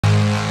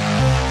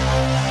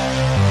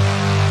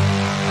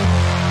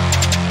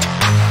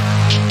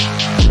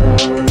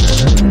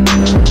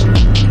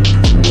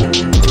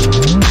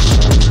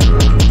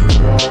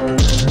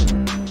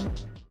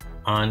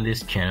On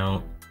this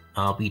channel,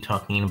 I'll be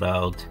talking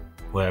about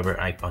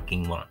whatever I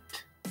fucking want.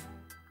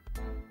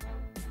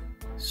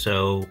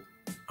 So,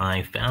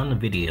 I found a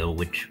video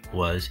which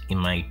was in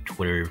my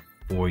Twitter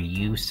For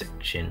You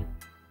section.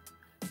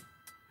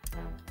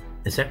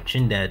 The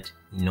section that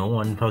no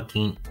one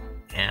fucking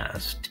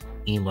asked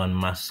Elon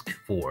Musk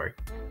for.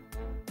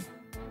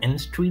 And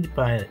it's tweeted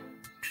by a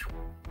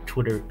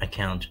Twitter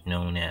account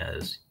known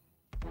as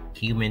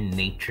Human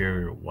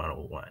Nature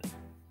 101,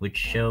 which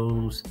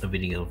shows a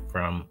video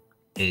from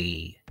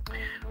a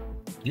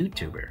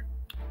YouTuber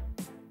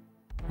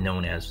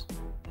known as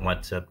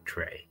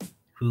whatsuptre,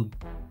 who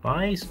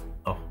buys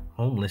a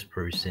homeless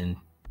person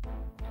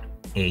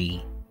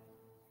a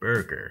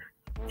burger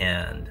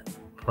and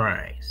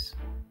fries,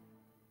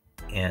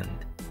 and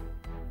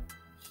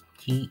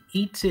he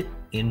eats it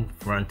in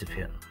front of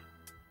him.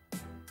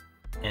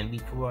 And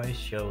before I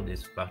show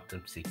this fucked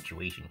up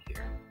situation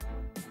here,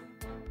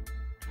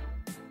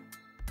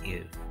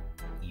 if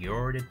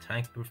you're the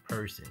type of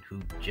person who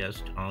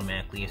just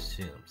automatically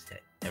assumes that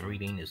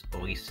everything is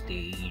always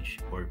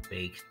staged or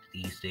faked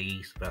these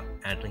days without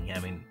actually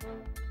having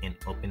an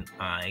open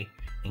eye,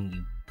 and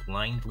you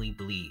blindly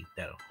believe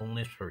that a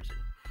homeless person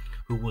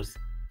who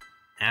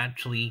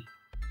actually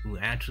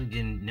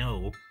didn't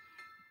know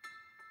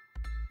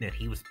that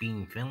he was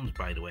being filmed,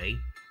 by the way,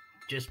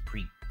 just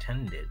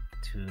pretended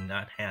to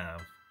not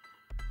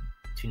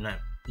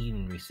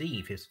even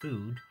receive his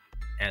food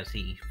as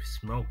he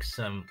smoked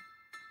some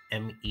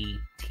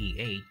METH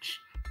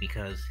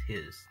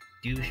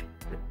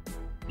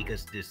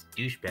because this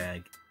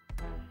douchebag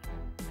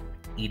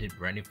eat it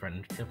right in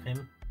front of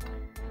him,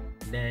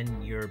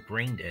 then you're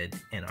brain dead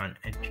and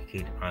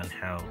uneducated on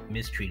how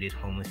mistreated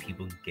homeless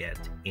people get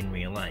in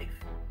real life,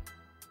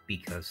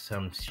 because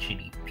some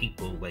shitty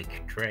people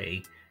like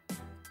Trey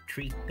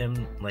treat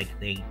them like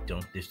they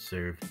don't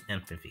deserve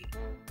empathy.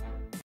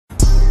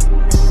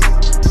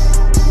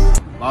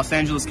 Los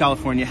Angeles,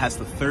 California has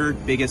the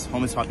third biggest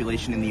homeless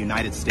population in the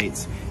United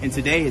States. And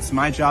today it's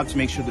my job to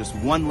make sure there's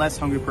one less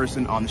hungry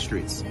person on the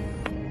streets.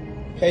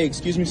 Hey,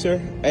 excuse me, sir.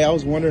 Hey, I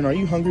was wondering, are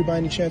you hungry by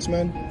any chance,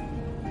 man?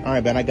 All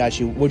right, man, I got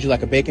you. Would you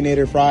like a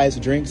Baconator, fries,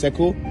 a drink? Is that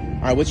cool?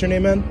 All right, what's your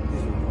name, man?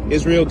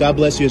 Israel. God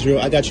bless you, Israel.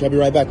 I got you. I'll be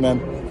right back, man.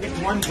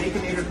 One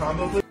Baconator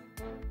combo, please.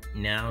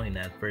 Now, in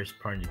that first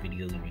part of the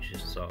video you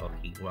just saw,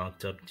 he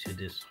walked up to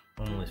this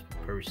homeless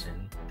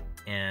person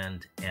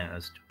and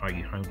asked, "Are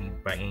you hungry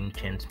by any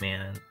chance,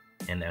 man?"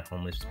 And that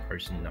homeless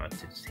person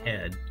nods his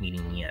head,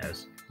 meaning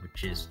yes,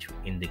 which is to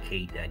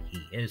indicate that he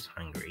is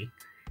hungry.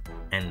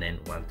 And then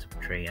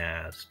whatsuptre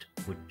asked,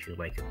 "Would you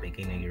like a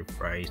Baconator,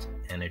 fries,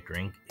 and a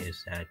drink?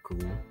 Is that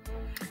cool?"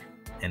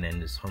 And then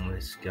this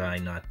homeless guy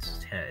nods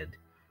his head.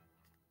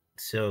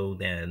 So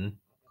then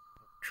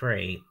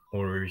Trey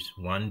orders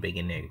one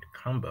Baconator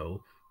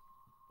combo,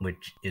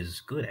 which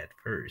is good at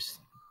first,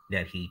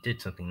 that he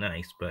did something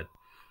nice, but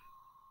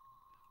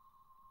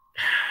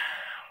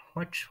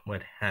watch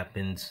what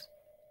happens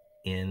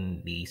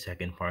in the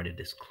second part of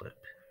this clip.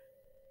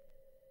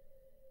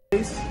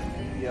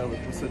 Yeah,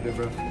 what's up,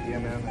 bro? Yeah,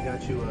 man, I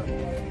got you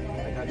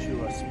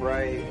a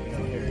Sprite,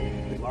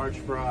 here, large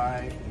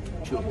fry,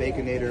 got you a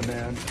Baconator,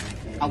 man.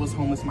 I was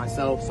homeless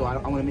myself, so I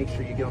want to make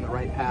sure you get on the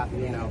right path.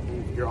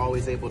 You're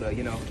always able to,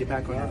 get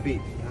back on your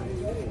feet.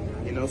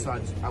 So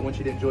I want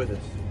you to enjoy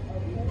this.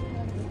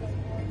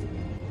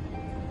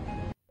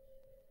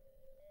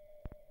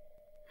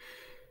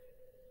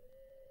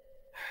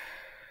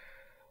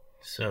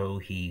 So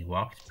he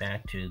walked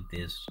back to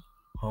this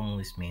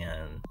homeless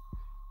man,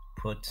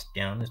 puts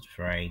down his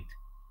Sprite,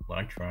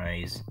 large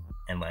fries,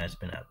 and last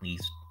but not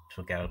least,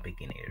 took out a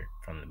Baconator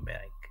from the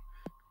bag.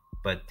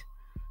 But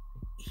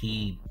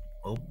he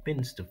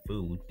opens the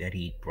food that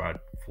he brought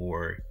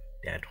for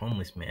that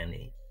homeless man,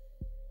 and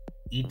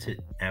eats it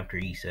after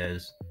he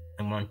says,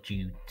 "I want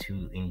you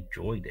to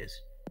enjoy this,"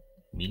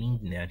 meaning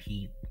that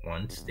he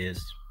wants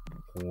this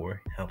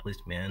poor, helpless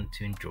man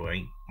to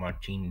enjoy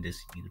watching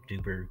this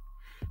YouTuber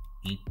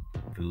eat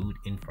food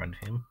in front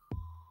of him.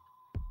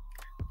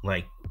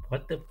 Like,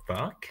 what the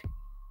fuck?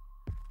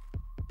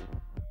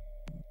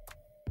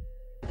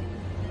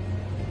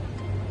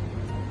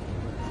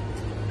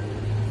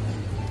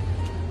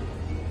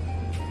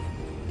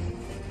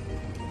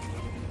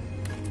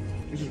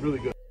 This is really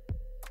good.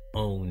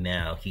 Oh,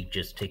 now he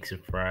just takes the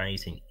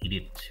fries and eat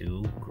it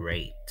too?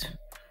 Great.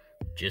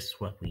 Just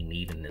what we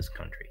need in this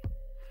country.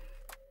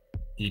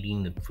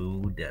 Eating the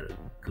food that a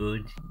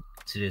good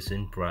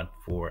citizen brought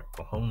for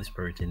a homeless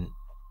person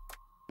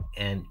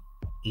and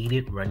eat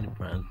it right in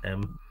front of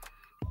them,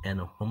 and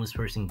a homeless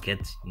person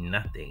gets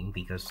nothing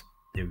because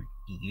they're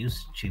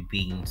used to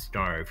being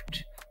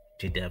starved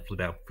to death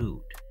without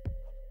food.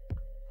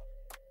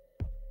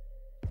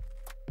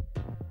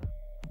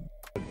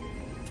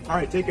 All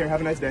right, take care.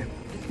 Have a nice day.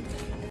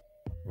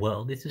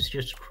 Well, this is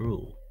just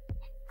cruel.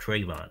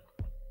 Trevon,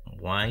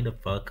 why the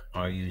fuck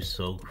are you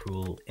so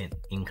cruel and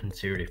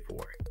inconsiderate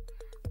for?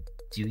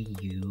 Do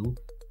you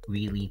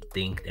really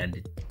think that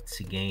it's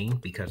a game?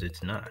 Because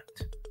it's not.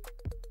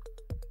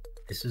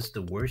 This is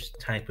the worst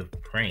type of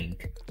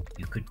prank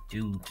you could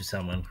do to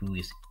someone who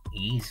is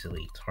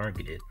easily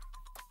targeted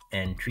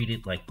and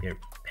treated like they're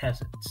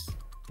peasants.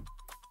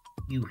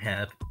 You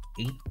have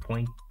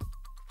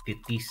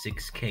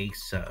 8.56k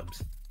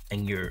subs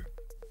and you're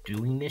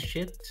doing this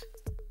shit?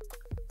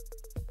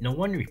 No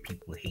wonder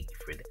people hate you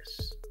for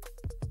this.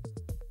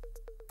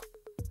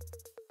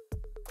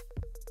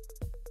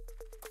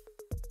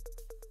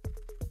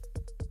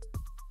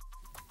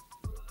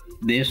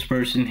 This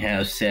person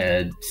has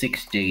said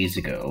 6 days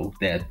ago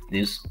that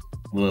this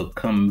will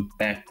come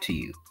back to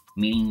you,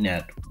 meaning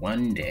that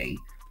one day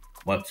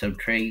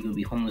whatsuptre will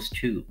be homeless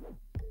too.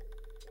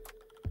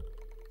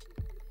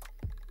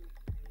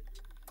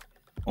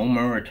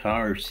 Omar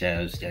Attar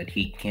says that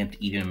he can't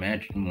even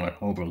imagine what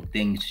horrible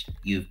things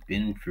you've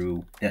been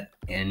through that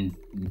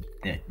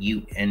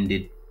you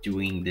ended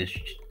doing this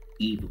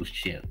evil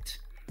shit.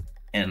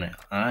 And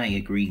I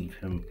agree with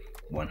him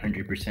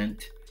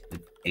 100%,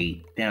 with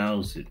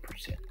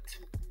 1,000%.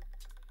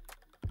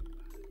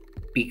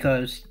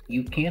 Because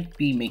you can't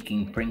be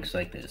making pranks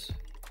like this.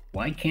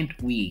 Why can't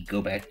we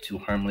go back to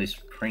harmless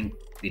prank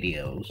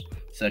videos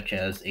such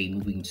as a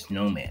moving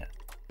snowman?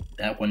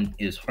 That one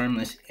is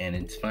harmless and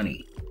it's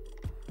funny.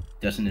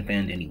 Doesn't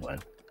offend anyone.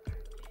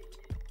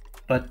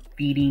 But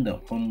feeding the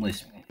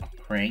homeless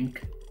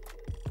prank,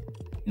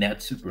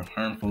 that's super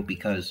harmful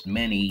because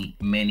many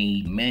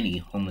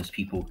homeless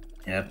people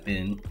have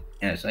been,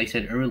 as I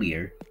said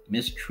earlier,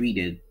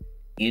 mistreated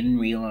in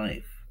real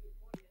life.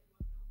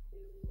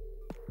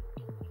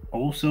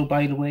 Also,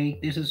 by the way,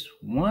 this is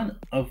one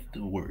of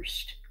the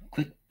worst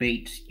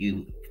clickbaits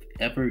you've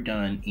ever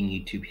done in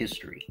YouTube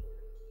history.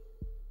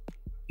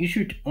 You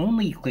should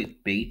only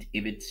clickbait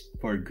if it's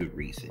for a good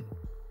reason.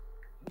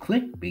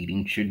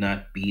 Clickbaiting should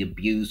not be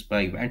abused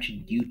by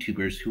ratchet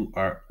YouTubers who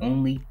are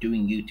only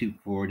doing YouTube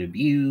for the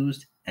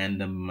views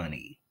and the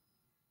money.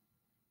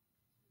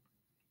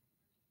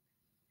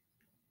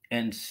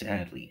 And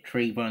sadly,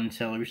 Trevon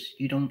Sellers,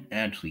 you don't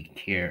actually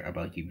care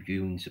about your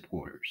viewing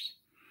supporters.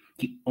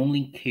 You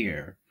only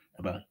care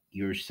about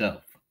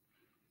yourself.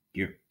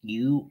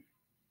 You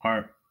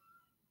are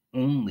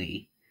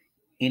only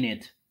in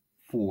it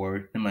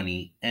for the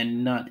money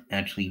and not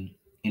actually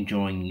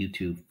enjoying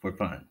YouTube for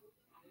fun.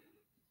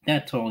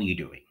 That's all you're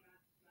doing.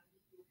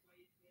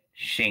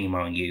 Shame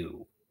on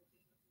you.